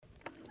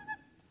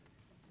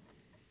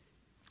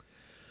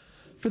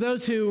For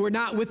those who were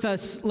not with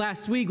us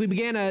last week, we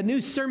began a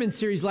new sermon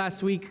series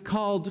last week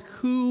called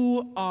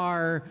Who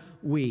Are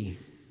We?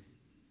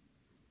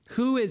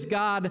 Who is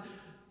God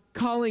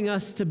calling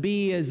us to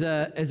be as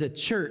a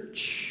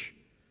church,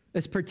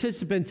 as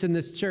participants in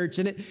this church?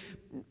 And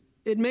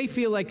it may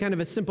feel like kind of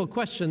a simple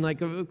question,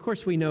 like of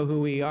course we know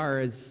who we are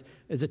as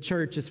a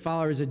church, as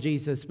followers of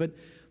Jesus, but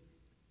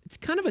it's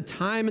kind of a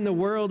time in the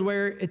world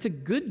where it's a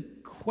good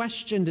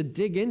question to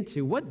dig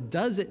into. What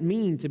does it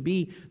mean to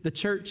be the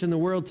church in the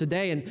world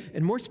today?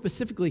 And more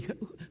specifically,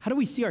 how do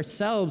we see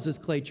ourselves as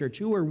Clay Church?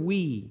 Who are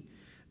we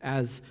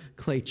as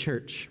Clay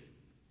Church?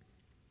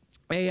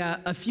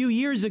 A few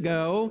years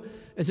ago,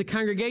 as a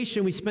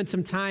congregation, we spent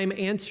some time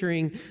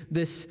answering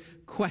this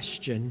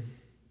question.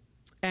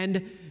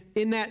 And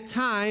in that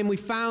time, we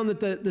found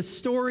that the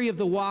story of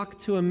the walk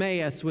to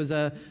Emmaus was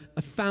a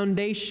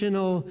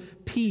foundational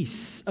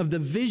piece of the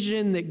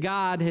vision that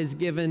God has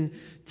given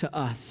to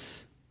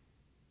us.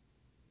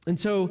 And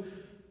so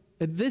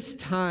at this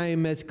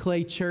time as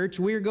Clay Church,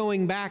 we're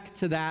going back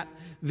to that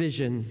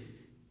vision,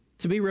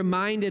 to be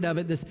reminded of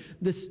it,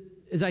 this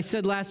as I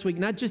said last week,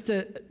 not just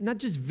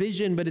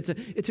vision, but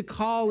it's a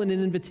call and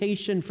an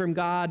invitation from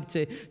God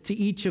to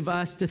each of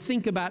us to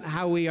think about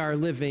how we are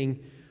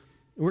living.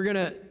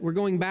 We're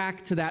going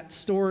back to that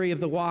story of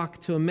the walk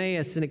to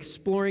Emmaus and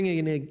exploring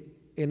it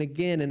and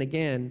again and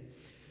again.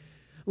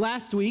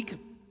 Last week,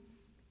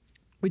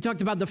 we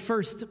talked about the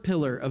first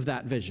pillar of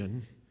that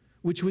vision,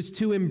 which was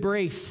to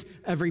embrace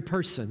every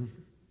person.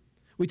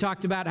 We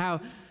talked about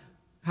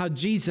how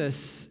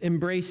Jesus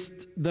embraced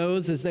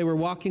those as they were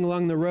walking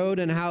along the road,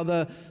 and how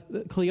the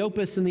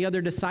Cleopas and the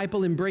other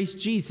disciple embraced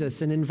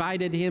Jesus and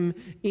invited him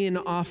in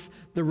off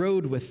the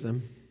road with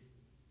them.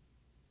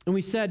 And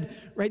we said,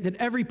 right, that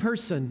every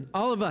person,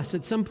 all of us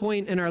at some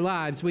point in our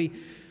lives, we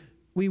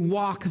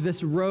walk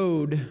this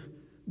road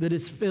that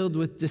is filled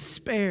with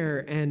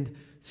despair and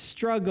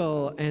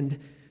struggle and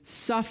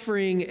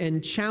suffering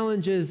and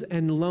challenges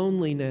and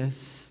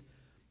loneliness.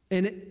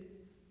 And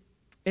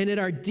at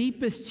our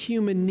deepest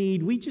human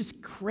need, we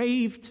just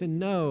crave to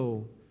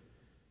know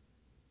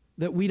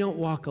that we don't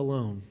walk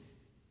alone.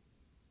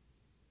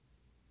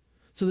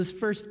 So this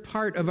first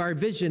part of our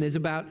vision is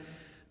about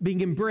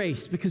being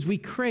embraced, because we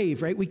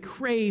crave, right? We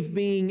crave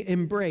being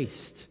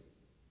embraced.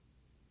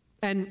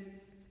 And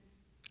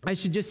I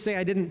should just say,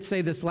 I didn't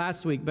say this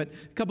last week, but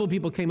a couple of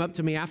people came up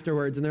to me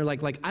afterwards and they're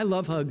like, I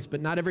love hugs,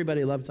 but not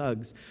everybody loves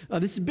hugs.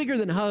 This is bigger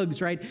than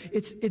hugs, right?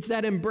 It's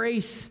that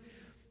embrace.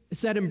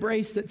 It's that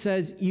embrace that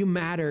says, you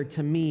matter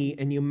to me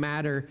and you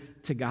matter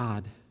to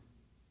God.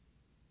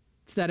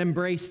 It's that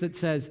embrace that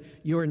says,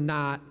 you're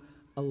not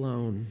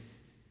alone.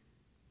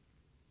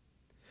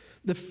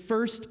 The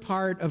first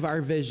part of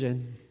our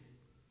vision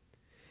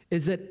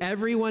is that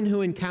everyone who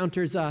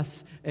encounters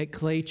us at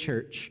Clay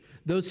Church,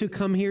 those who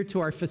come here to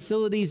our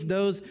facilities,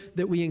 those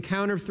that we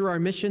encounter through our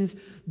missions,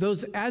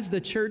 those as the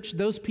church,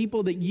 those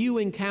people that you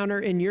encounter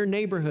in your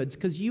neighborhoods,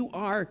 because you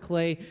are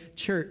Clay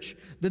Church,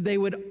 that they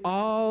would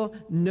all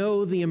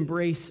know the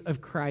embrace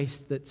of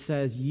Christ that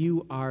says,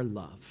 you are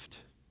loved.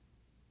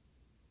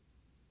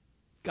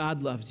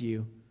 God loves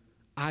you.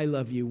 I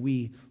love you.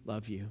 We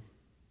love you.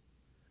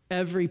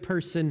 Every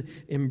person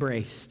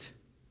embraced.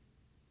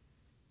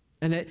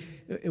 And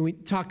we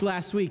talked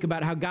last week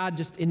about how God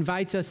just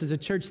invites us as a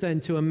church then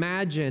to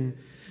imagine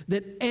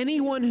that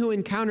anyone who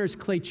encounters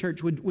Clay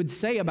Church would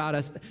say about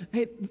us,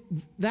 hey,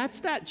 that's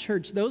that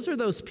church. Those are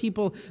those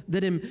people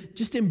that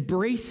just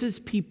embraces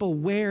people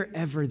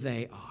wherever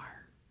they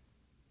are.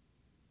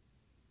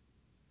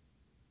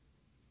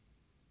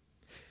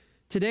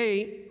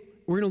 Today,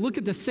 we're going to look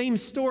at the same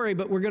story,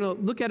 but we're going to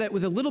look at it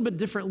with a little bit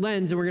different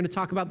lens, and we're going to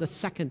talk about the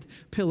second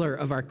pillar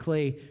of our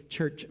Clay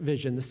Church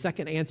vision, the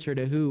second answer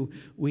to who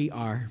we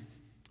are.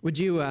 Would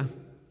you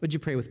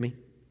pray with me?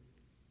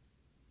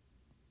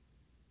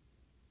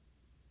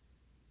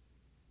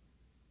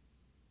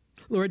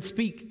 Lord,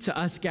 speak to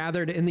us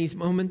gathered in these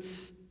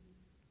moments.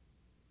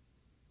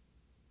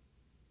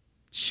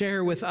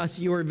 Share with us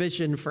your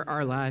vision for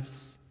our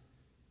lives.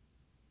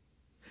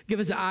 Give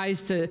us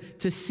eyes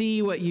to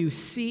see what you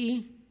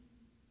see.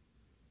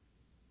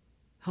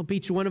 Help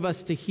each one of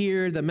us to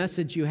hear the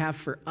message you have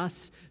for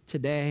us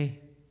today.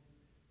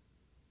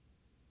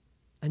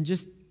 And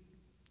just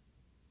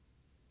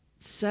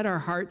set our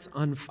hearts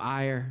on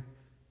fire,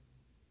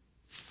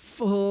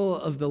 full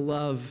of the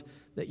love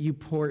that you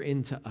pour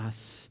into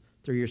us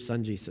through your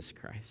Son, Jesus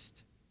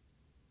Christ.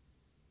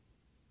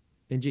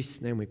 In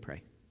Jesus' name we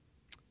pray.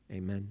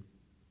 Amen.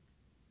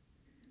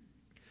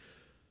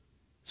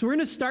 So we're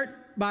going to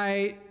start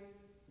by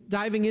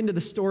diving into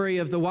the story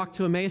of the walk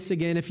to Emmaus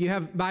again. If you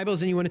have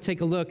Bibles and you want to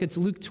take a look, it's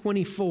Luke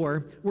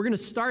 24. We're going to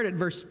start at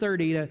verse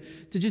 30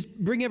 to just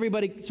bring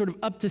everybody sort of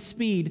up to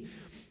speed.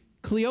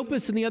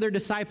 Cleopas and the other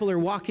disciple are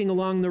walking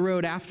along the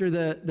road after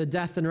the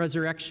death and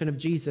resurrection of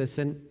Jesus,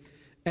 and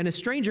a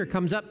stranger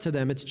comes up to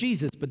them. It's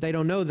Jesus, but they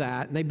don't know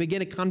that. And they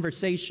begin a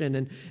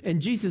conversation,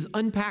 and Jesus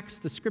unpacks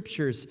the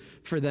scriptures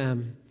for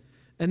them.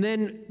 And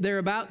then they're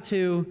about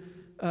to,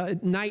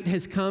 night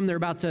has come, they're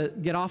about to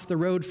get off the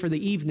road for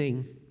the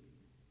evening.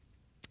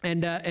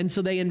 And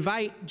so they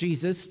invite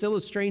Jesus, still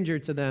a stranger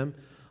to them,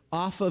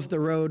 off of the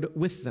road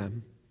with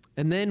them.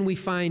 And then we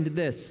find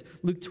this,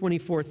 Luke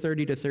 24,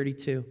 30 to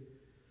 32.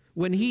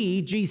 When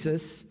he,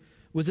 Jesus,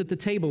 was at the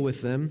table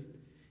with them,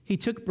 he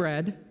took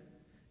bread,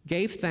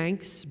 gave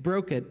thanks,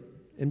 broke it,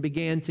 and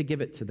began to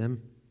give it to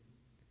them.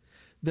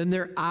 Then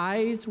their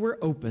eyes were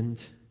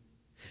opened,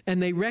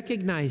 and they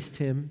recognized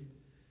him,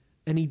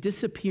 and he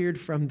disappeared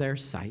from their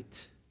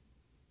sight.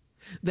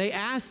 They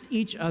asked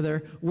each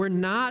other, "Were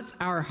not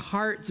our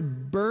hearts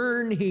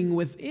burning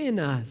within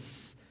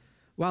us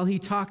while he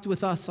talked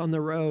with us on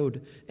the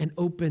road and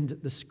opened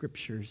the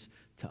scriptures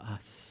to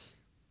us?"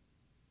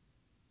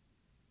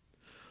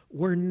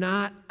 Were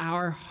not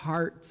our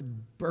hearts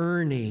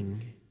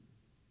burning?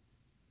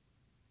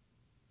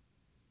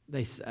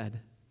 They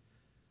said.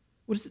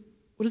 What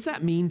does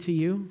that mean to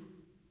you?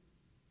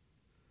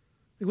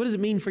 What does it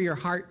mean for your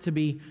heart to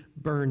be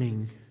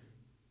burning?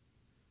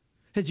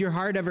 Has your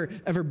heart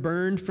ever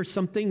burned for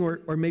something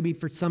or maybe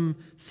for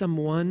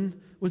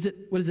someone? What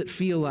does it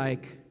feel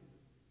like?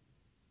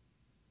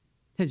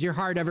 Has your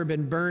heart ever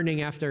been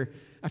burning after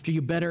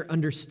you better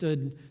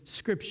understood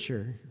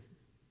Scripture?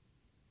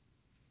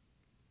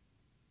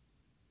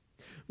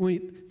 When we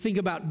think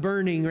about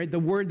burning, right, the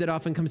word that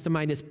often comes to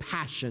mind is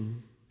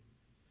passion.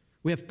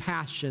 We have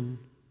passion.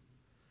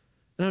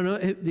 I don't know,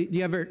 have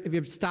you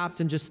ever stopped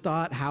and just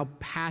thought how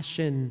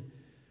passion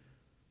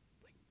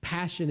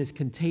is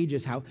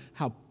contagious,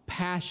 how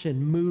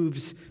passion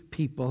moves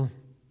people,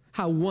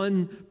 how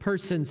one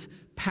person's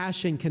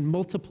passion can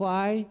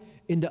multiply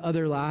into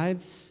other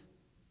lives?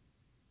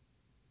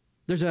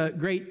 There's a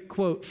great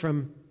quote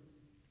from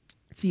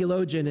a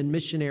theologian and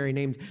missionary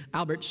named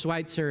Albert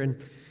Schweitzer,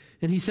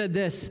 and he said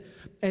this: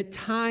 "At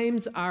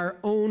times our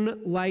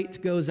own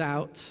light goes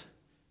out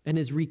and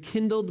is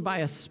rekindled by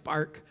a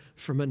spark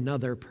from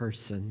another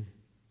person.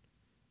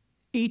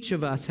 Each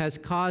of us has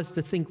cause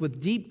to think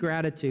with deep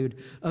gratitude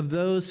of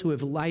those who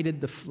have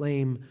lighted the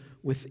flame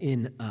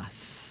within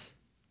us."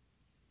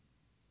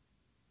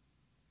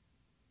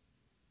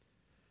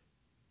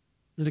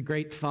 Isn't it a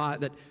great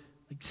thought that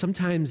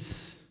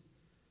sometimes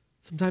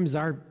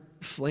our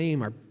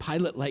flame, our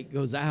pilot light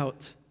goes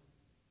out,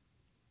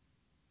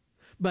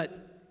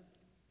 but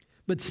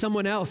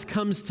someone else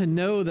comes to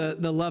know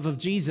the love of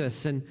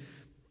Jesus and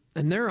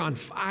they're on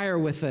fire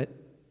with it.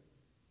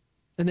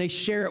 And they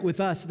share it with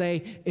us.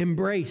 They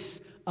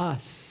embrace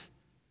us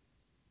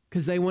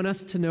because they want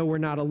us to know we're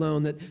not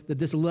alone, that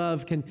this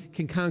love can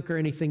conquer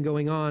anything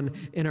going on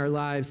in our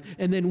lives.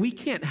 And then we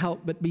can't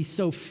help but be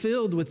so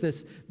filled with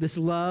this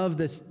love,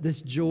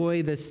 this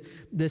joy, this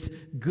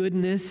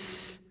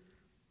goodness,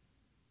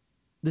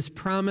 this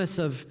promise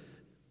of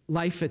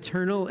life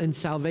eternal and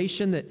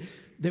salvation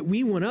that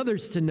we want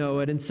others to know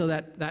it. And so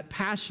that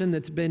passion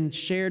that's been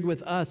shared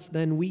with us,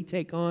 then we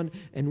take on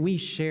and we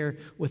share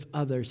with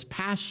others.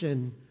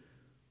 Passion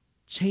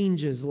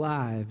changes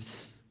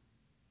lives.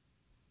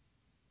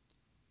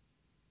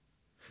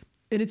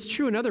 And it's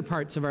true in other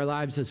parts of our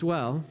lives as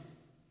well,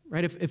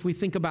 right? If we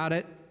think about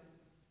it,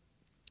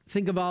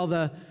 think of all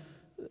the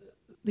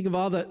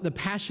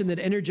passion that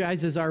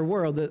energizes our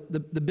world,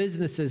 the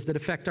businesses that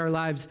affect our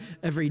lives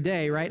every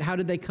day, right? How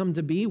did they come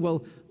to be?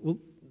 Well,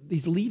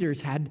 these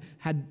leaders had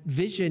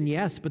vision,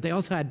 yes, but they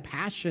also had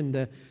passion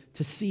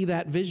to see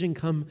that vision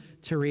come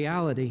to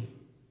reality.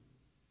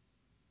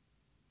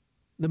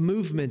 The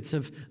movements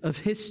of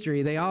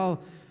history, they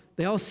all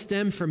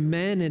stem from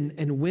men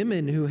and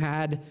women who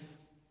had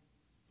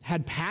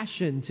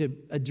passion to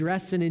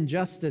address an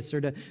injustice or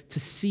to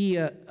see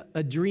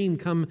a dream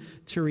come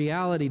to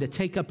reality, to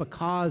take up a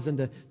cause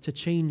and to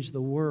change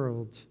the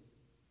world.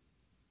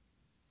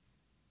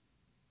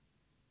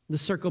 To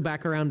circle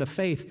back around to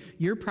faith,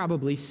 you're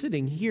probably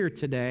sitting here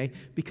today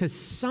because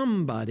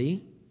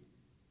somebody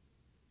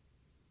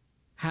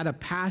had a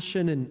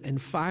passion and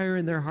fire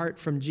in their heart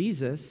from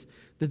Jesus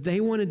that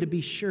they wanted to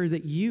be sure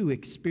that you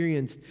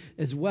experienced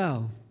as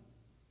well.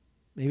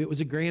 Maybe it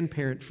was a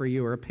grandparent for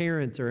you, or a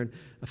parent, or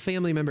a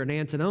family member, an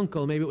aunt and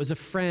uncle. Maybe it was a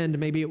friend.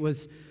 Maybe it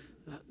was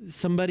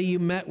somebody you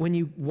met when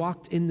you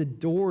walked in the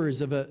doors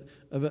of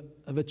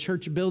a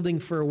church building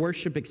for a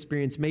worship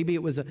experience. Maybe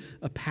it was a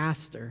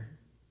pastor.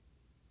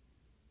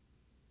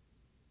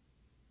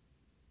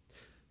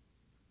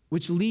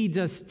 Which leads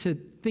us to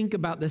think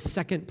about the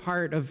second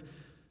part of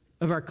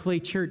our Clay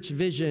Church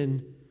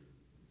vision,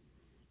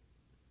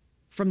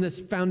 from this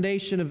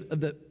foundation of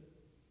the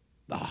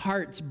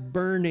hearts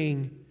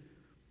burning.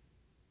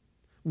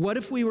 What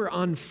if we were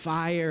on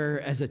fire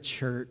as a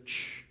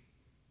church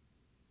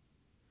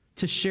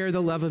to share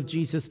the love of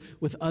Jesus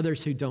with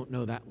others who don't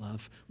know that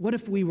love? What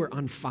if we were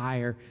on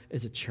fire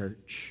as a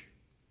church?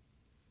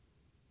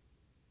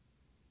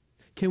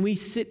 Can we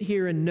sit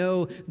here and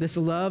know this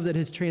love that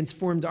has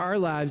transformed our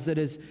lives, that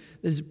is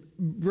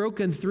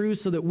broken through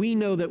so that we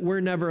know that we're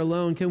never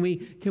alone? Can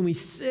we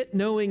sit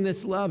knowing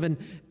this love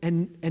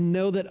and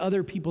know that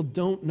other people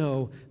don't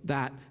know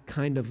that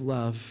kind of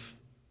love,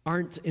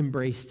 aren't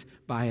embraced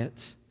by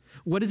it?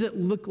 What does it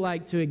look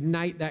like to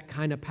ignite that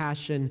kind of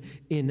passion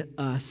in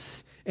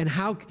us? And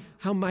how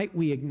might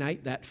we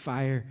ignite that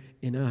fire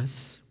in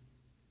us?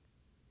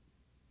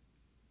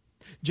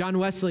 John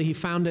Wesley, he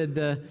founded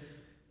the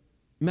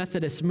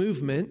Methodist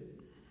movement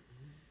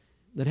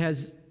that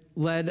has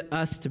led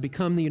us to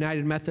become the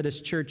United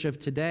Methodist Church of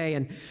today.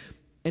 And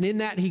in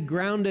that, he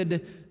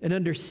grounded an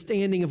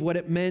understanding of what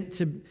it meant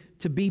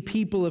to be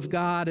people of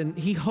God. And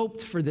he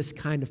hoped for this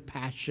kind of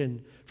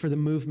passion for the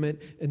movement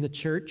in the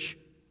church.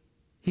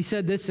 He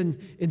said this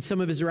in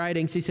some of his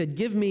writings. He said,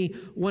 "Give me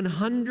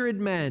 100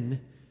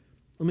 men."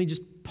 Let me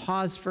just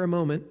pause for a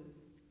moment.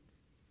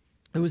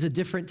 It was a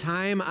different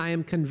time. I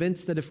am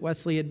convinced that if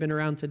Wesley had been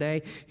around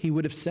today, he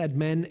would have said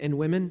men and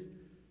women.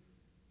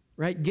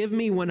 Right? Give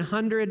me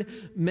 100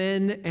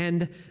 men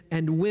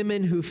and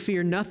women who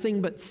fear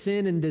nothing but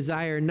sin and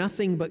desire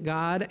nothing but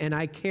God, and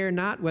I care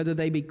not whether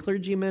they be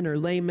clergymen or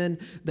laymen.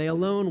 They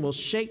alone will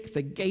shake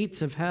the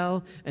gates of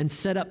hell and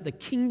set up the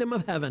kingdom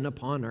of heaven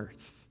upon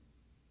earth.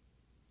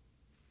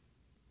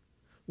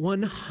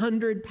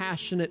 100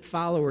 passionate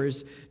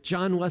followers,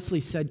 John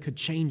Wesley said, could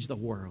change the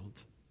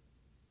world.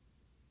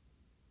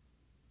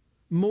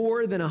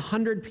 More than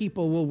 100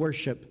 people will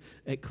worship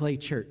at Clay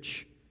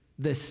Church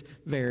this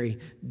very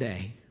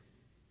day.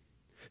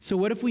 So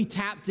what if we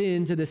tapped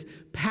into this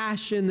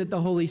passion that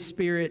the Holy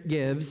Spirit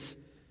gives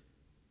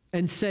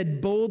and said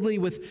boldly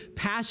with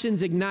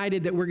passions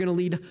ignited that we're going to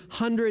lead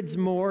hundreds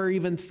more, or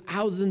even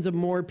thousands of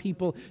more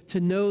people to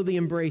know the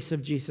embrace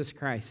of Jesus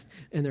Christ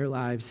in their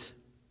lives?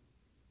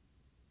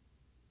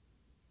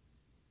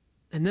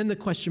 And then the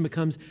question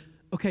becomes,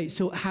 okay,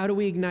 so how do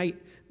we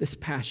ignite this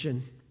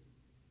passion?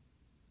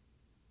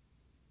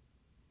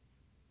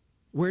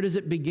 Where does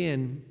it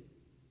begin?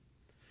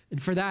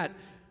 And for that,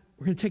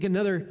 we're going to take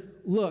another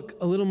look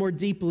a little more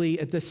deeply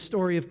at this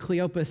story of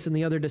Cleopas and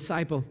the other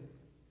disciple.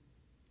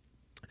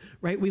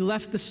 Right? We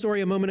left the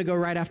story a moment ago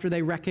right after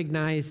they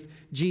recognized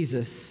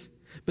Jesus.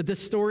 But the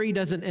story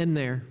doesn't end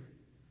there.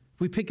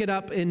 If we pick it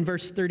up in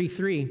verse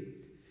 33,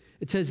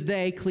 it says,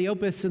 "They,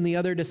 Cleopas and the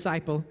other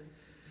disciple,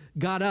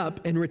 got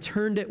up and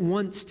returned at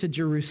once to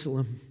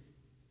Jerusalem.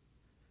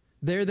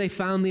 There they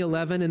found the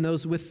 11 and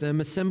those with them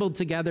assembled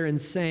together and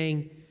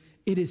saying,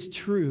 'It is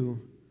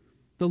true.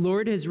 The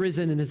Lord has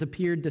risen and has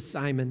appeared to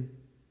Simon.'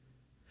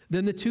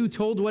 Then the two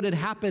told what had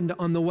happened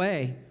on the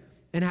way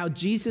and how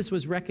Jesus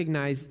was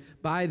recognized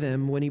by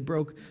them when he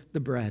broke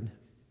the bread."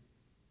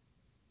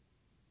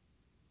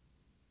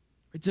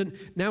 So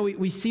now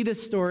we see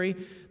this story.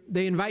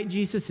 They invite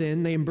Jesus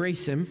in. They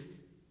embrace him.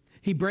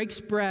 He breaks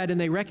bread, and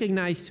they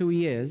recognize who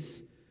he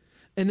is.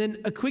 And then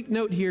a quick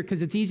note here,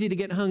 because it's easy to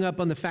get hung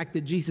up on the fact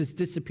that Jesus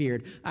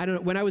disappeared. I don't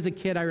know. When I was a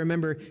kid, I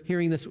remember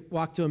hearing this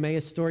Walk to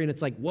Emmaus story, and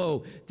it's like,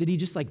 whoa, did he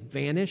just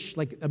vanish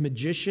like a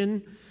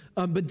magician?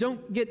 But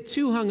don't get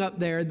too hung up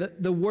there.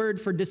 The word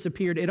for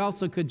disappeared, it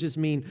also could just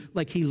mean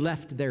he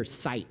left their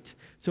sight.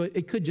 So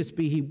it could just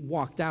be he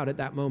walked out at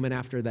that moment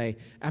after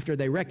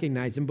they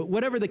recognized him. But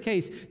whatever the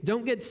case,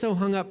 don't get so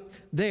hung up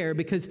there,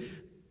 because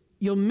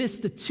you'll miss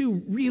the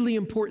two really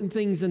important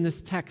things in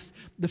this text.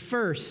 The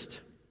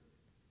first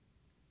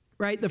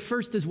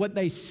is what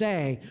they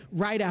say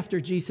right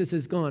after Jesus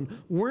is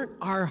gone. Weren't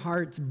our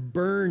hearts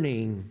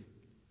burning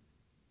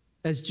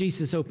as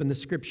Jesus opened the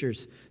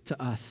scriptures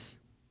to us?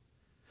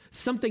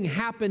 Something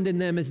happened in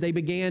them as they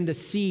began to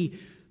see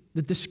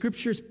that the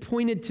scriptures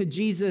pointed to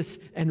Jesus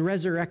and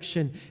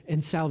resurrection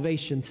and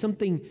salvation.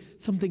 Something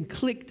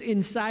clicked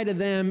inside of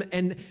them,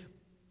 and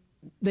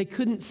they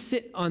couldn't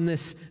sit on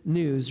this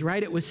news,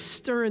 right? It was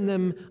stirring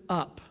them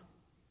up.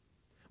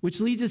 Which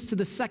leads us to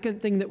the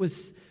second thing that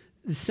was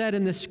said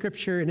in this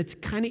scripture, and it's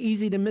kind of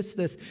easy to miss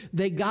this.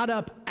 They got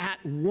up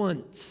at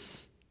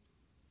once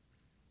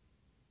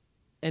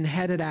and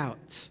headed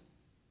out.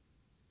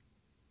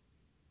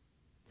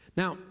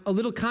 Now, a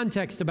little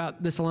context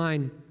about this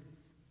line.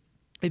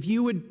 If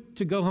you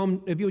would go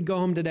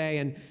home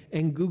today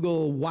and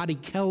Google Wadi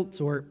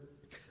Kelt or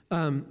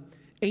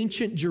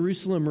ancient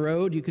Jerusalem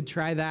Road, you could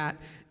try that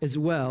as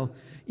well.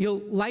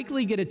 You'll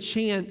likely get a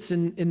chance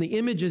in the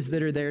images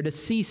that are there to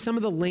see some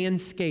of the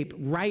landscape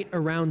right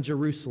around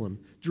Jerusalem.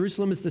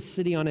 Jerusalem is the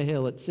city on a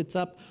hill. It sits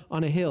up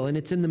on a hill, and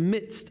it's in the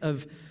midst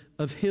of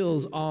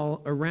hills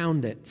all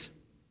around it,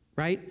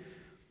 right?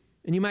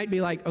 And you might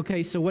be like,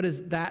 okay, so what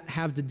does that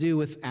have to do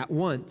with at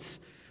once?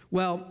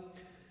 Well,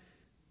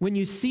 when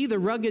you see the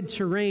rugged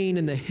terrain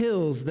and the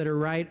hills that are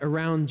right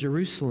around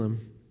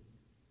Jerusalem,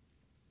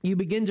 you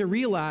begin to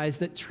realize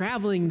that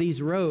traveling these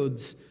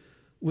roads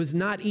was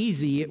not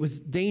easy. It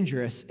was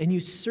dangerous, and you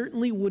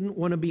certainly wouldn't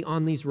want to be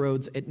on these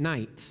roads at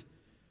night,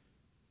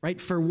 right?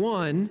 For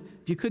one,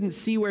 if you couldn't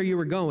see where you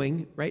were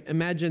going, right?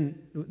 Imagine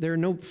there are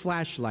no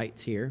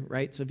flashlights here,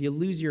 right? So if you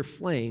lose your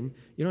flame,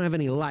 you don't have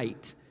any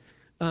light.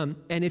 And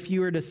if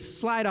you were to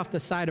slide off the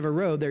side of a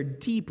road, there are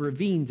deep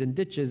ravines and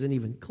ditches and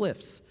even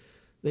cliffs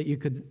that you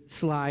could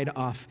slide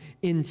off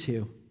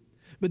into.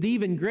 But the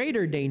even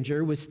greater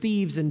danger was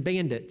thieves and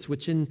bandits,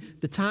 which in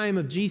the time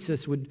of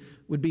Jesus would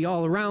be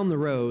all around the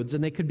roads,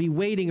 and they could be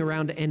waiting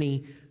around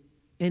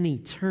any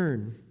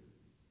turn.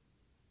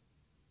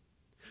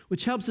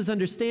 Which helps us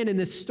understand in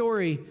this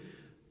story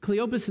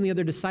Cleopas and the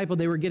other disciple,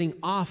 they were getting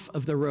off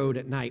of the road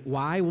at night.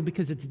 Why? Well,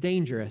 because it's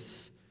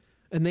dangerous.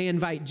 And they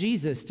invite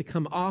Jesus to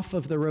come off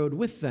of the road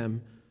with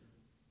them,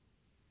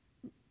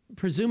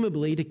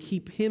 presumably to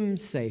keep him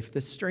safe, the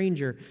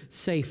stranger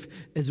safe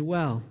as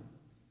well.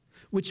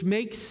 Which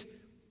makes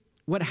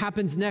what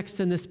happens next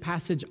in this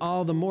passage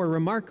all the more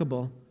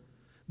remarkable.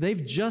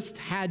 They've just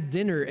had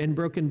dinner and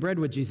broken bread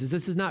with Jesus.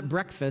 This is not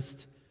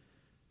breakfast,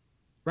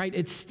 right?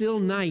 It's still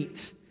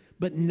night.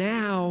 But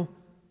now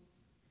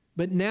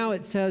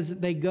it says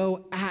they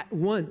go at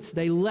once.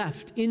 They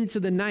left into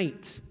the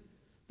night.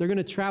 They're going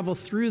to travel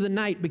through the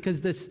night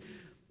because this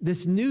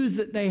news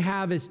that they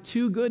have is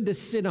too good to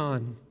sit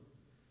on.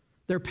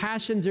 Their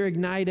passions are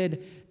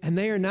ignited, and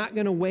they are not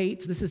going to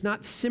wait. This is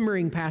not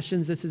simmering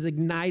passions. This is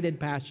ignited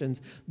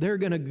passions. They're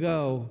going to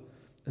go,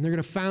 and they're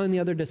going to find the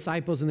other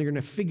disciples, and they're going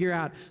to figure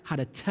out how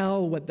to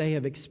tell what they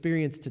have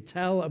experienced, to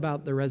tell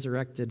about the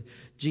resurrected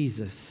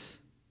Jesus.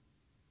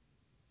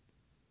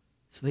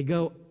 So they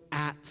go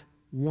at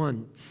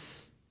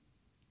once.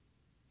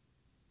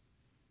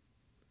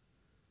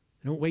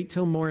 They don't wait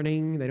till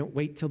morning. They don't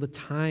wait till the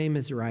time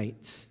is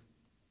right.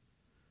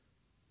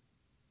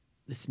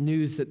 This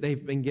news that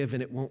they've been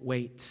given, it won't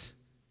wait.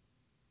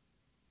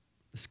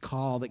 This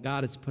call that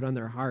God has put on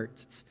their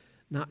hearts, it's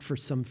not for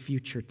some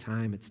future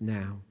time, it's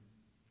now.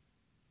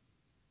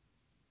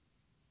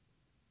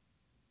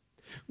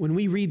 When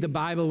we read the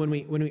Bible, when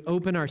we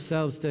open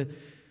ourselves to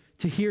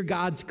hear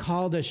God's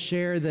call to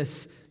share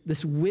this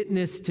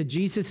witness to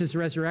Jesus'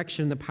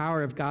 resurrection, the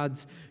power of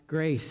God's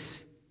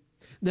grace,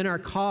 then our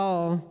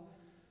call,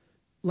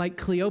 like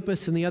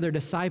Cleopas and the other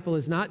disciple,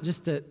 is not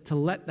just to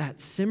let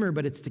that simmer,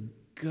 but it's to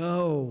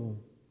go.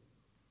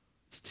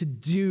 It's to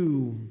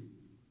do.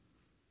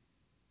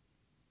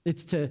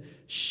 It's to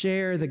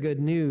share the good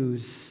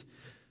news.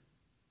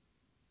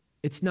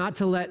 It's not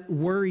to let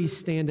worry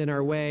stand in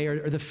our way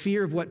or the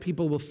fear of what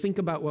people will think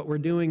about what we're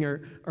doing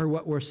or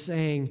what we're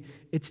saying.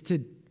 It's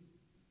to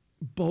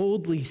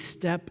boldly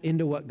step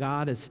into what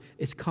God is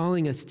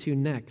calling us to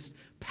next.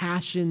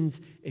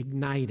 Passions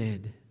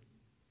ignited.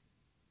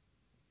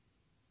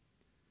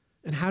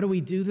 And how do we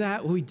do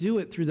that? Well, we do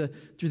it through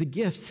the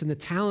gifts and the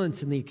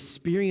talents and the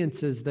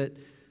experiences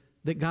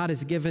that God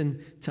has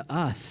given to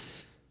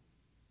us.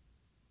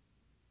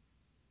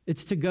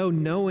 It's to go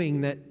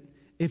knowing that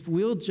if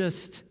we'll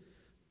just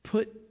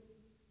put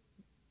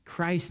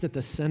Christ at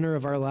the center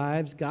of our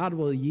lives, God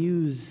will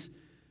use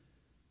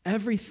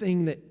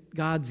everything that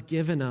God's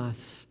given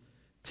us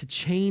to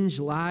change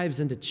lives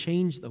and to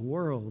change the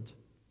world.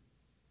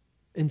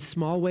 In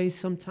small ways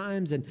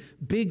sometimes, and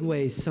big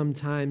ways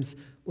sometimes,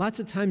 lots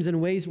of times in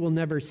ways we'll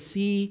never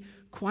see,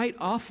 quite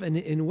often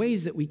in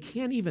ways that we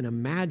can't even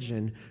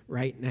imagine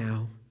right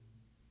now.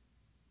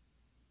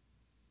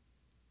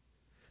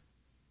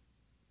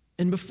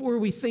 And before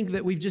we think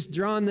that we've just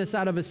drawn this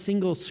out of a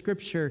single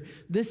scripture,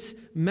 this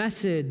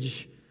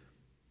message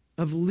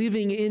of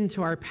living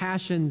into our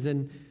passions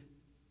and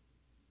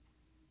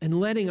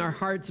letting our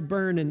hearts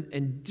burn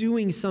and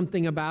doing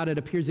something about it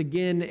appears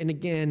again and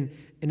again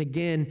and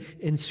again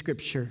in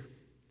Scripture.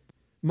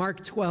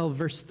 Mark 12,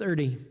 verse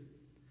 30.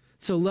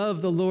 So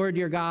love the Lord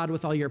your God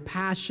with all your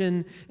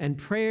passion and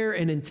prayer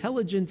and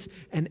intelligence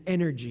and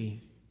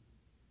energy.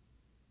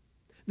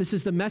 This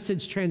is the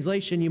Message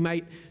translation. You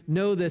might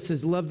know this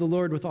as love the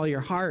Lord with all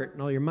your heart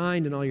and all your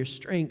mind and all your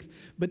strength.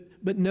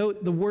 But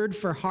note the word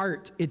for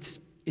heart, it's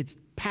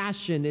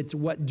passion, it's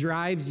what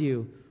drives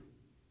you.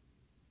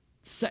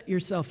 Set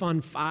yourself on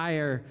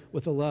fire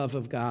with the love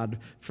of God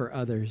for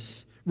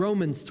others.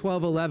 Romans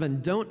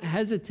 12:11, don't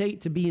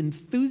hesitate to be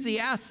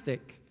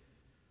enthusiastic.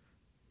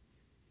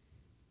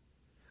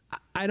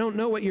 I don't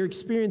know what your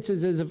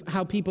experiences is of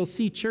how people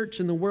see church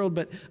in the world,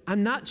 but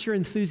I'm not sure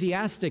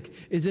enthusiastic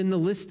is in the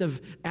list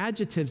of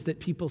adjectives that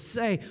people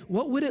say.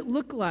 What would it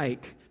look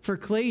like for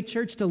Clay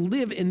Church to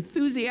live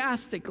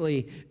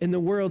enthusiastically in the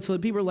world so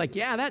that people are like,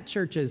 yeah,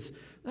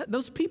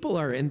 those people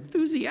are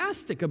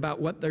enthusiastic about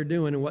what they're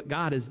doing and what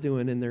God is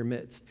doing in their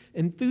midst.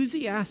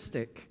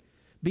 Enthusiastic.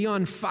 Be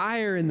on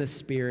fire in the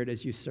Spirit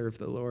as you serve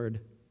the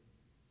Lord.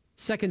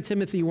 2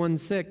 Timothy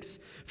 1:6,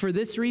 for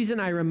this reason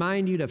I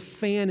remind you to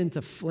fan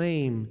into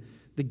flame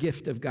the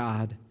gift of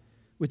God,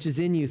 which is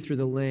in you through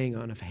the laying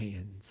on of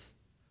hands.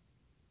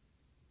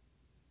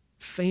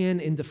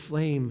 Fan into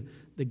flame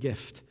the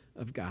gift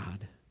of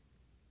God.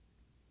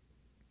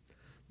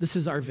 This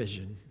is our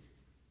vision.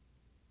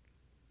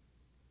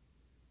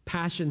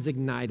 Passions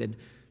ignited,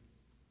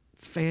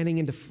 fanning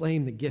into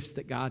flame the gifts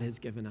that God has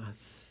given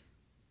us.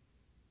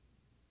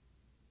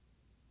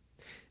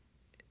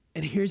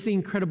 And here's the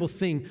incredible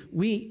thing.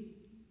 We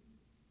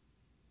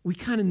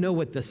kind of know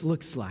what this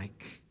looks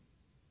like.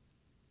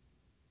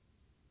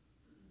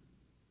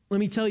 Let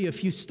me tell you a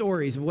few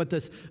stories of what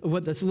this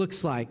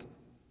looks like.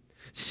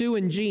 Sue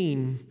and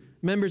Jean,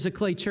 members of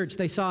Clay Church,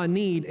 they saw a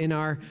need in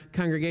our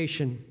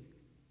congregation.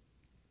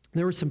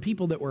 There were some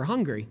people that were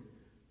hungry.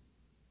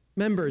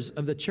 Members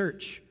of the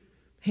church,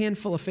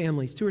 handful of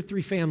families, 2 or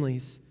 3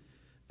 families.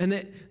 And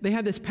they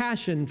had this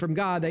passion from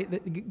God.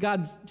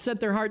 God set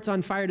their hearts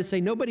on fire to say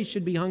nobody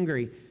should be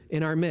hungry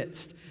in our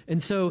midst.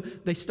 And so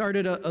they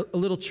started a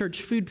little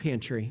church food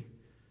pantry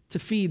to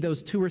feed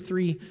those 2 or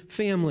 3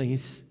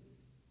 families.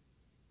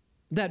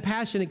 That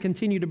passion, it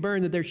continued to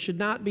burn, that there should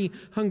not be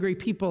hungry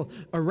people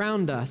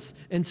around us.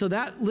 And so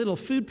that little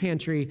food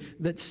pantry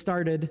that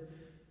started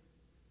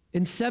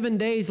in 7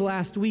 days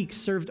last week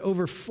served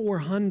over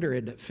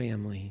 400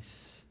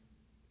 families.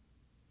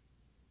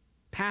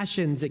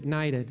 Passions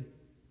ignited.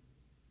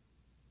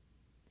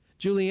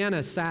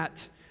 Juliana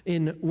sat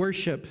in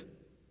worship,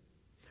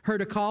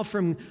 heard a call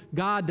from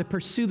God to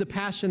pursue the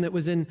passion that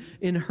was in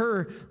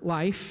her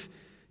life,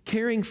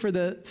 caring for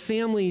the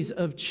families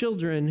of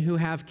children who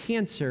have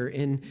cancer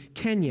in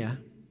Kenya.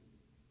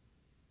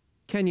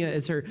 Kenya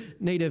is her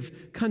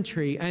native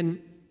country, and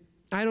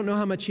I don't know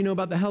how much you know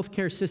about the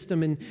healthcare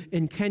system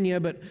in Kenya,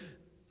 but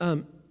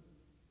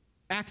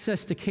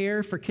access to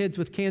care for kids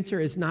with cancer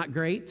is not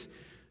great.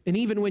 And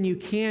even when you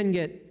can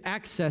get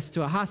access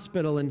to a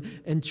hospital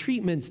and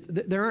treatments,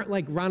 there aren't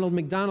like Ronald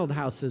McDonald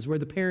houses where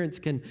the parents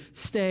can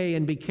stay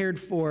and be cared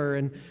for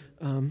and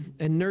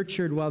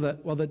nurtured while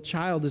the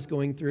child is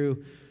going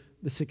through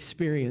this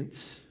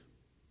experience,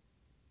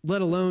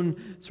 let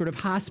alone sort of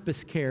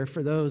hospice care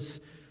for those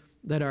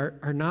that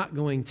are not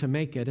going to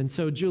make it. And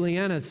so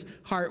Juliana's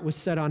heart was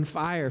set on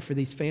fire for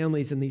these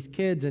families and these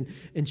kids,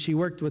 and she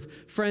worked with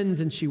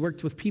friends, and she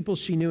worked with people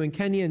she knew in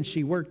Kenya, and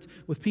she worked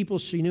with people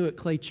she knew at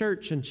Clay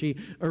Church, and she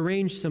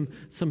arranged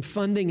some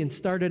funding and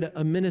started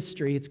a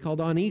ministry. It's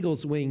called On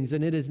Eagle's Wings,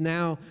 and it is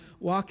now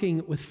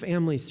walking with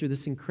families through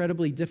this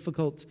incredibly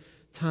difficult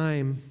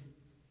time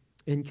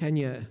in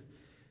Kenya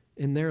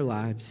in their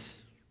lives,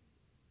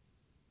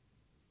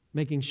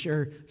 making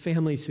sure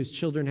families whose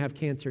children have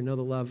cancer know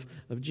the love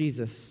of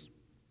Jesus.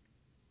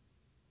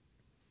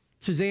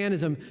 Suzanne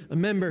is a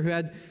member who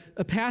had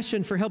a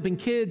passion for helping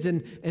kids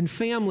and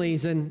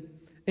families and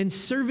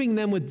serving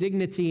them with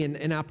dignity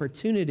and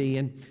opportunity.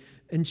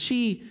 And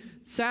she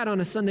sat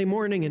on a Sunday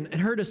morning and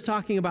heard us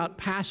talking about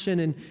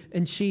passion,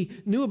 and she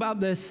knew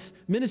about this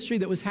ministry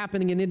that was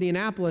happening in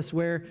Indianapolis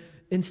where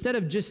instead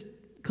of just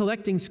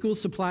collecting school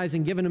supplies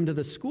and giving them to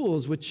the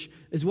schools, which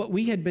is what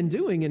we had been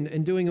doing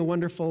and doing in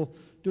wonderful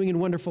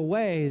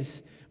ways,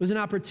 it was an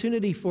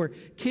opportunity for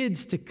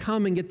kids to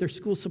come and get their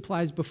school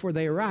supplies before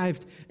they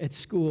arrived at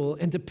school,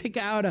 and to pick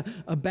out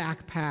a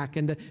backpack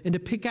and to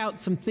pick out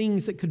some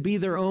things that could be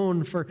their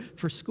own for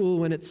school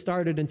when it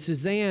started. And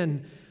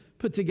Suzanne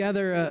put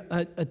together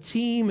a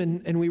team,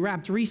 and we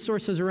wrapped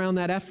resources around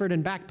that effort,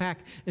 and Backpack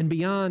and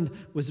Beyond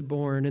was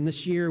born. And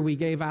this year we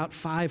gave out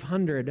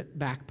 500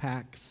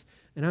 backpacks,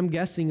 and I'm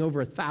guessing over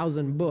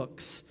 1,000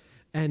 books,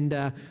 and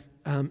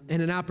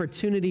an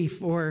opportunity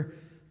for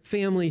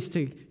families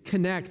to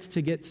connect,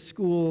 to get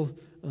school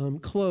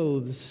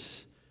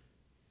clothes,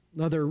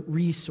 and other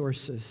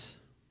resources.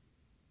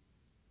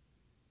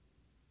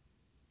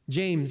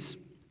 James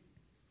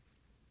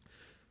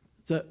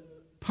is a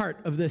part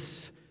of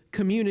this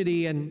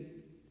community, and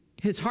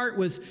his heart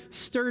was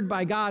stirred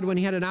by God when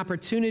he had an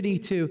opportunity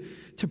to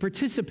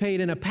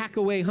participate in a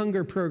pack-away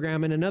hunger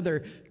program in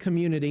another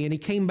community. And he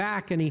came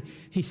back and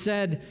he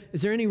said,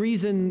 is there any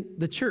reason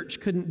the church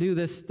couldn't do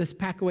this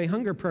pack-away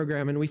hunger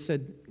program? And we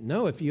said,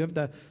 no, if you have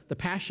the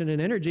passion and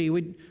energy,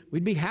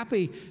 we'd be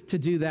happy to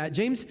do that.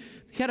 James,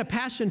 he had a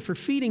passion for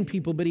feeding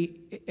people, but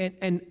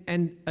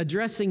and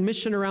addressing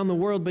mission around the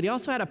world, but he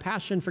also had a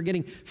passion for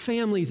getting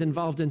families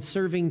involved in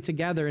serving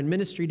together and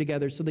ministry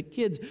together, so that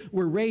kids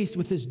were raised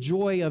with this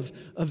joy of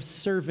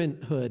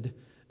servanthood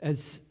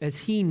as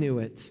he knew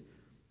it.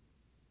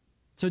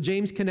 So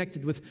James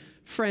connected with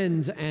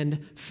friends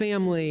and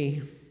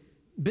family,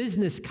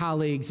 business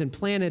colleagues, and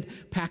planted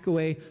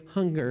Packaway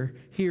Hunger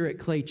here at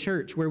Clay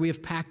Church, where we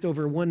have packed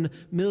over 1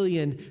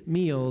 million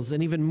meals,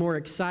 and even more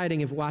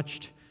exciting, have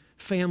watched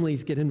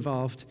families get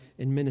involved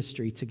in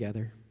ministry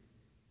together.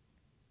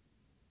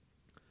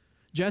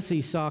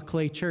 Jesse saw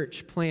Clay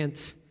Church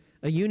plant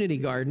a unity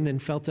garden and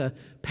felt a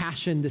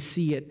passion to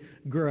see it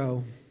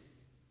grow.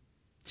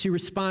 She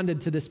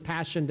responded to this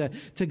passion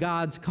to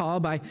God's call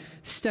by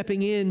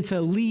stepping in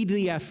to lead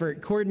the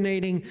effort,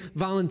 coordinating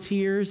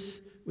volunteers,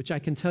 which I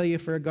can tell you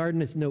for a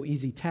garden is no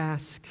easy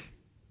task,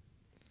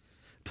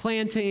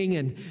 planting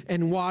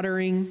and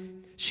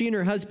watering. She and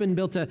her husband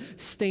built a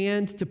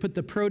stand to put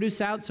the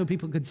produce out so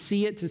people could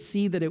see it, to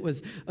see that it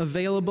was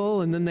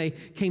available. And then they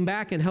came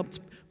back and helped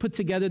put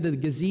together the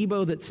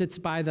gazebo that sits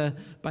by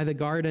the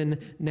garden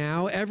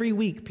now. Every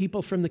week,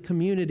 people from the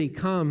community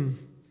come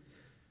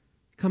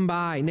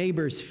by,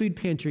 neighbors, food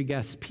pantry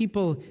guests,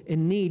 people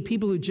in need,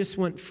 people who just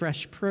want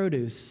fresh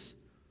produce.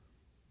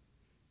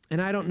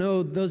 And I don't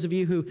know, those of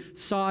you who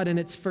saw it in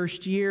its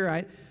first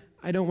year,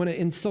 I don't want to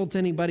insult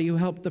anybody who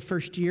helped the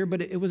first year,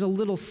 but it was a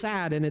little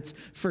sad in its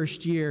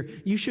first year.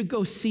 You should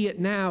go see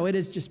it now. It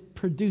is just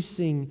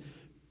producing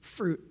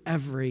fruit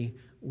every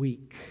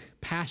week.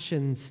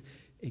 Passions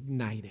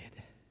ignited.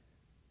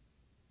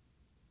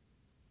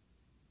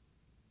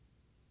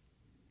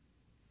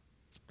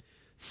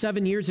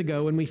 Seven years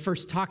ago, when we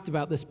first talked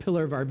about this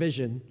pillar of our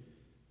vision,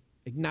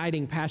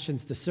 igniting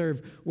passions to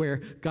serve where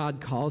God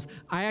calls.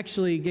 I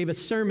actually gave a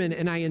sermon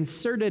and I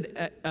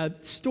inserted a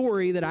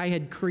story that I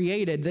had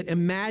created that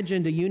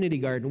imagined a unity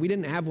garden. We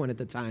didn't have one at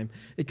the time.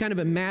 It kind of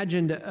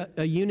imagined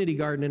a unity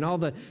garden and all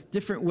the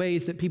different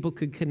ways that people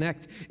could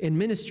connect in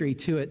ministry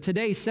to it.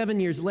 Today, 7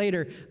 years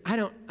later, I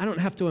don't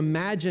have to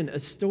imagine a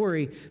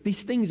story.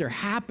 These things are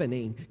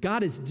happening.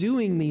 God is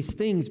doing these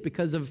things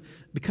because of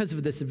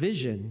this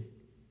vision.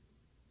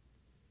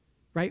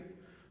 Right?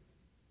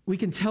 We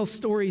can tell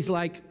stories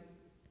like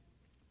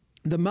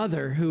the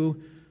mother who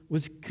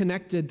was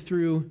connected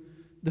through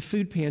the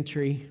food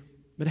pantry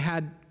but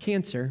had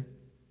cancer.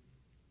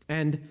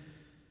 And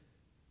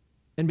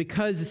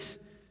because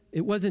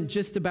it wasn't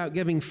just about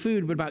giving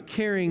food, but about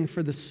caring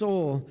for the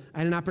soul, I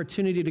had an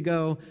opportunity to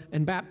go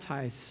and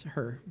baptize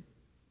her.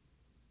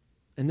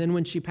 And then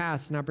when she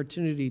passed, an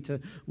opportunity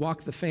to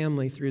walk the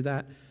family through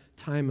that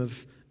time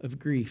of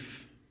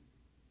grief,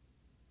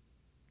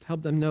 to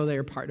help them know they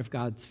are part of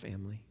God's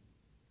family.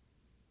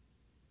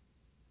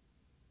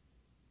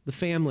 The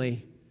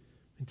family,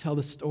 and tell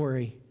the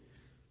story,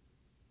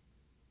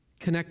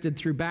 connected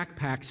through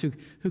backpacks,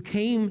 who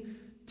came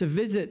to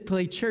visit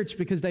Clay Church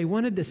because they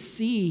wanted to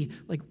see,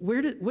 like,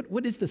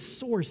 what is the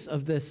source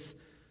of this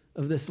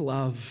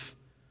love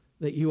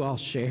that you all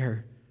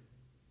share?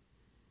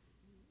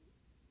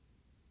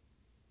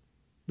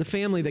 The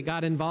family that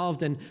got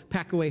involved in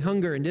Pack Away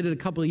Hunger and did it a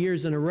couple of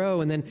years in a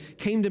row and then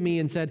came to me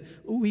and said,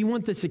 we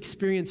want this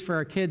experience for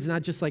our kids,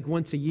 not just like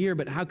once a year,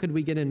 but how could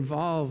we get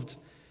involved?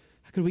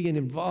 How could we get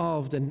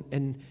involved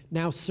and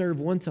now serve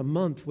once a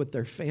month with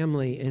their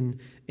family in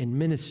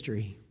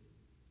ministry?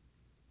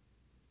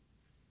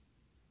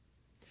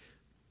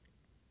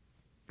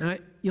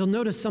 You'll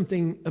notice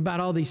something about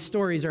all these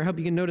stories, or I hope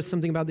you can notice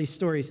something about these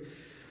stories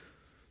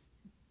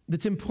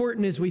that's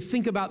important as we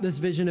think about this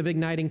vision of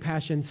igniting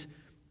passions.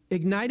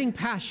 Igniting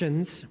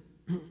passions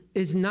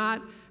is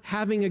not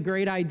having a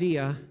great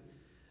idea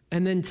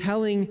and then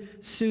telling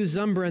Sue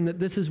Zumbran that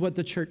this is what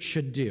the church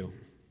should do.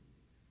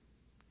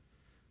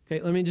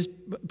 Okay, let me just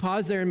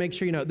pause there and make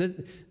sure you know.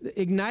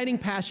 Igniting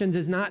passions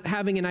is not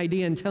having an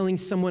idea and telling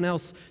someone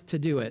else to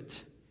do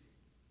it.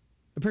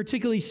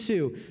 Particularly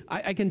Sue.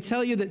 I can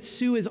tell you that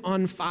Sue is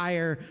on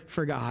fire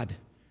for God.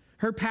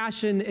 Her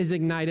passion is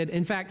ignited.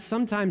 In fact,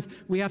 sometimes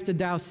we have to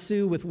douse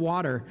Sue with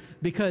water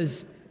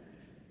because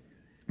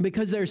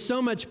there's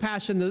so much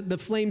passion, the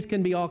flames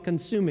can be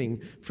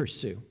all-consuming for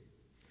Sue.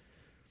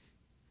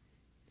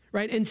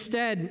 Right?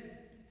 Instead,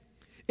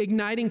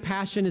 igniting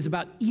passion is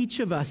about each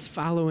of us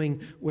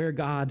following where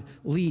God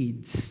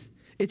leads.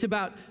 It's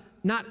about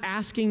not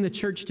asking the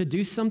church to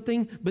do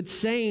something, but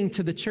saying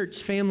to the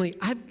church family,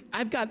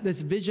 I've got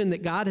this vision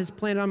that God has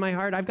planted on my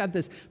heart. I've got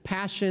this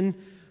passion.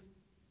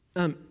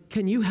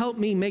 Can you help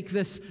me make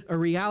this a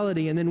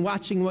reality? And then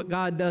watching what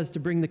God does to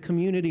bring the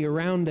community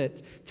around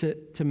it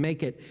to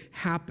make it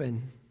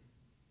happen.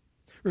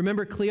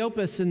 Remember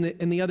Cleopas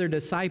and the other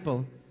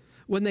disciple.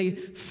 When they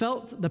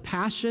felt the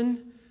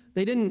passion,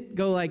 they didn't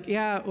go like,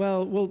 yeah,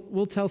 well,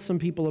 we'll tell some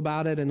people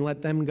about it and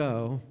let them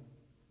go.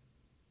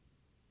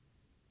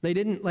 They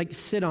didn't like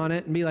sit on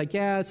it and be like,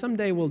 yeah,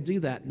 someday we'll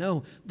do that.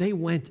 No, they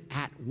went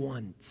at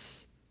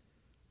once.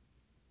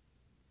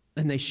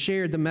 And they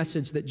shared the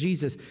message that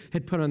Jesus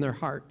had put on their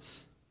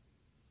hearts.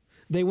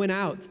 They went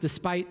out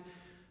despite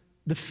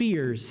the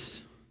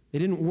fears. They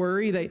didn't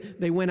worry.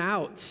 They went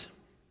out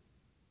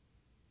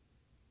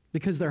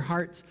because their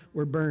hearts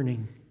were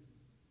burning.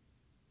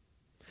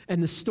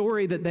 And the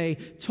story that they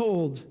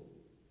told,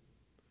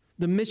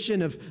 the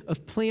mission of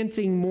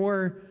planting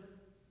more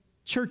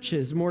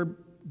churches, more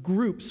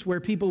groups where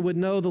people would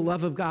know the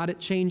love of God, it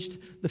changed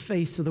the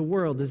face of the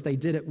world as they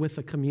did it with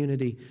a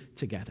community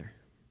together.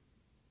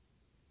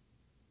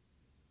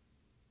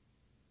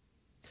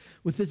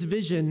 With this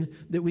vision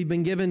that we've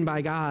been given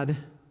by God,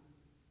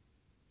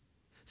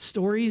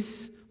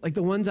 stories like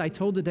the ones I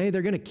told today,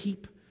 they're going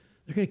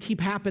to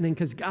keep happening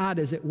because God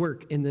is at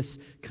work in this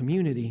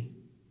community.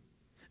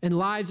 And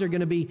lives are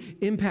going to be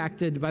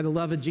impacted by the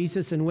love of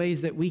Jesus in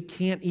ways that we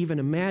can't even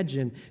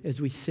imagine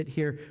as we sit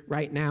here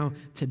right now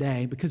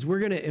today. Because we're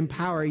going to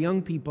empower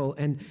young people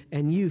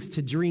and youth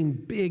to dream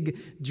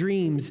big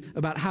dreams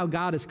about how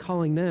God is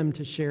calling them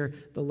to share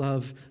the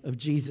love of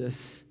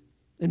Jesus.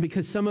 And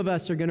because some of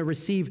us are going to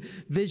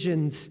receive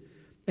visions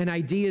and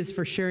ideas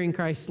for sharing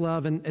Christ's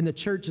love, and the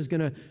church is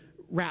going to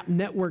wrap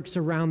networks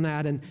around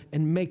that and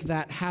make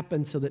that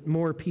happen so that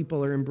more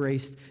people are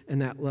embraced in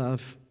that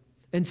love.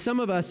 And some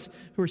of us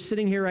who are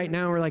sitting here right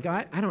now, we're like,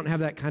 I don't have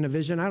that kind of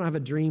vision. I don't have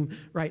a dream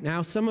right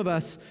now. Some of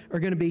us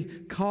are going to be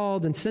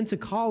called and sense a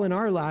call in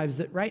our lives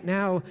that right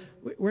now,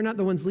 we're not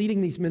the ones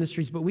leading these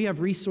ministries, but we have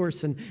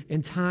resource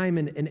and time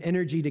and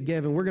energy to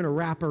give. And we're going to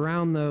wrap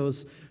around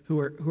those who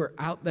are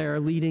out there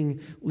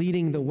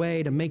leading the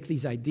way to make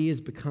these ideas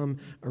become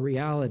a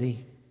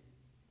reality.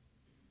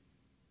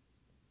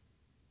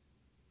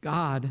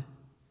 God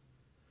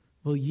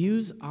will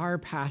use our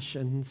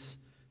passions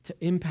to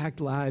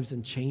impact lives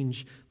and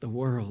change the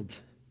world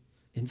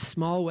in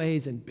small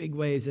ways and big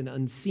ways and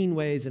unseen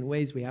ways and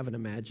ways we haven't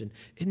imagined.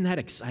 Isn't that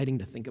exciting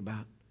to think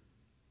about?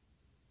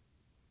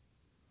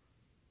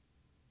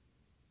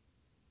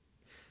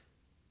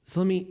 So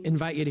let me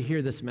invite you to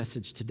hear this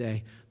message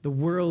today. The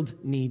world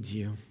needs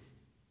you.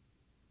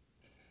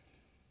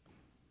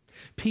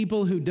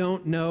 People who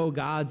don't know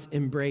God's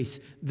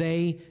embrace,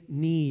 they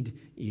need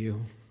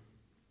you.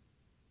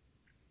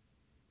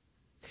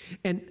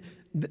 And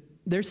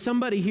there's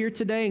somebody here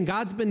today, and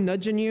God's been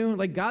nudging you,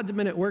 like God's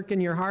been at work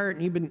in your heart,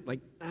 and you've been like,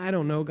 I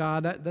don't know,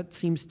 God, that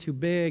seems too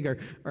big, or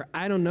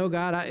I don't know,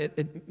 God,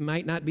 it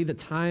might not be the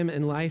time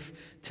in life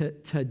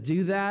to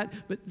do that.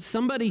 But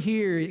somebody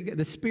here,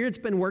 the Spirit's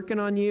been working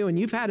on you, and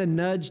you've had a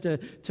nudge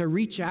to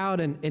reach out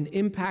and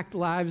impact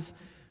lives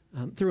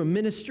through a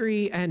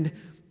ministry, and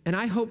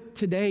I hope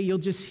today you'll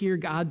just hear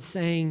God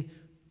saying,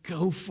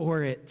 go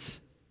for it.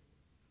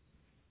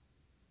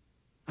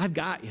 I've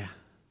got you.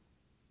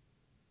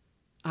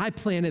 I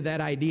planted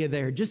that idea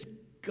there. Just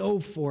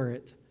go for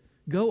it.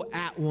 Go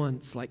at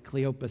once, like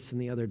Cleopas and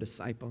the other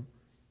disciple.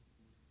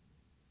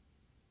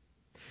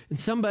 And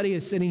somebody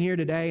is sitting here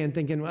today and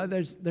thinking, well,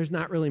 there's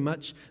not really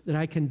much that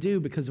I can do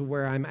because of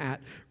where I'm at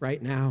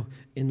right now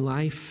in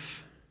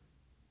life.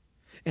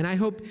 And I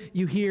hope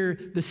you hear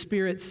the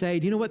Spirit say,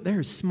 do you know what? There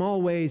are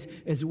small ways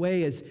as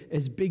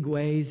big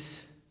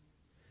ways.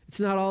 It's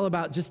not all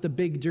about just the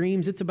big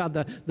dreams. It's about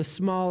the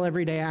small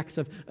everyday acts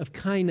of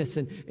kindness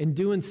and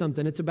doing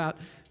something. It's about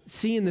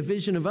seeing the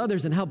vision of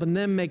others and helping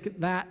them make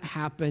that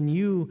happen.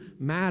 You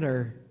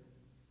matter.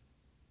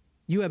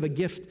 You have a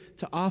gift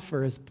to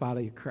offer as the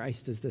body of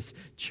Christ, as this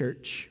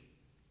church.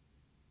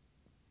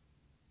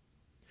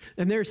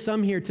 And there are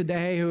some here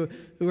today who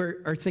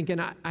are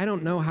thinking, I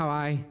don't know how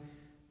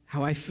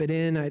I fit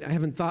in. I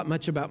haven't thought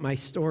much about my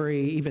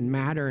story even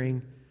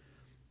mattering.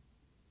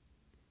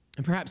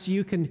 And perhaps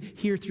you can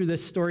hear through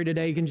this story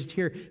today, you can just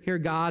hear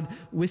God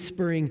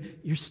whispering,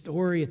 your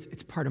story,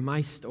 it's part of my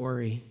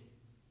story.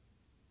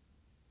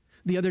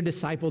 The other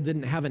disciple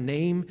didn't have a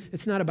name.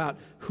 It's not about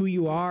who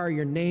you are,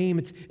 your name.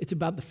 It's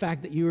about the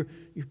fact that you're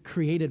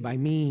created by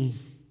me.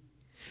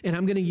 And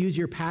I'm going to use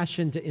your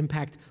passion to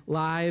impact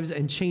lives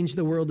and change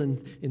the world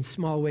in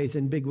small ways,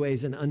 in big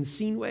ways, in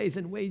unseen ways,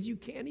 in ways you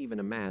can't even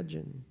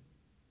imagine.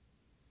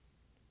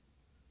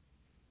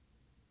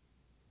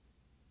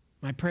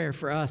 My prayer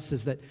for us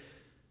is that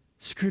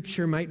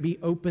Scripture might be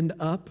opened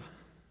up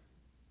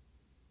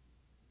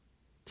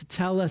to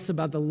tell us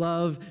about the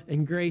love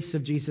and grace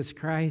of Jesus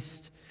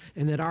Christ,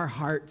 and that our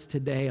hearts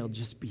today will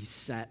just be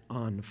set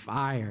on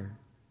fire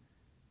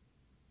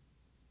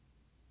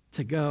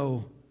to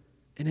go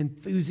and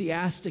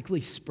enthusiastically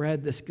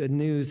spread this good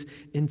news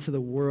into the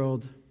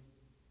world.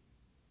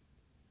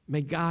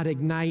 May God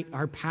ignite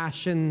our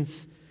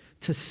passions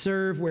to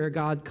serve where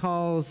God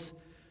calls,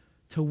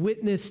 to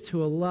witness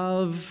to a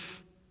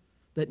love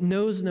that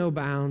knows no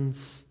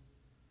bounds,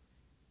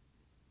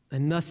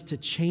 and thus to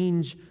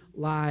change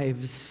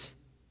lives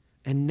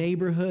and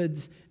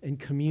neighborhoods and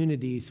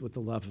communities with the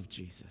love of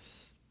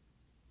Jesus.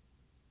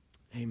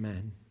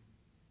 Amen.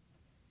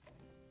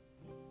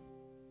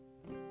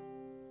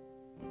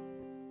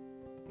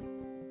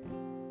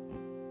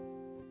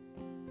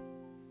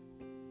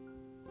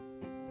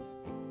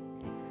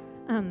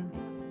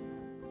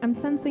 I'm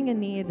sensing a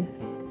need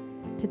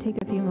to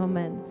take a few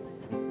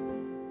moments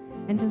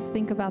and just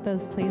think about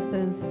those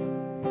places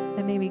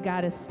that maybe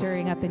God is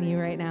stirring up in you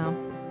right now.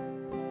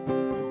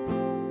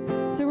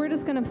 So we're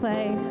just going to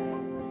play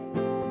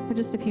for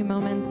just a few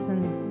moments,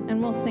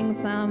 and we'll sing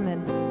some,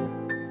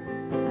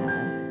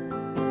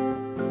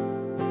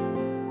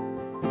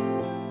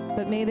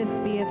 but may this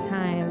be a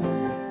time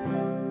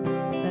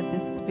that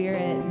the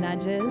Spirit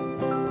nudges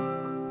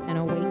and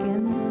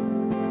awakens.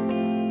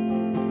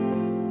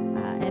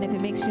 And if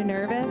it makes you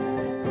nervous,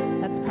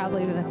 that's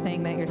probably the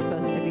thing that you're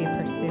supposed to be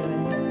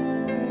pursuing.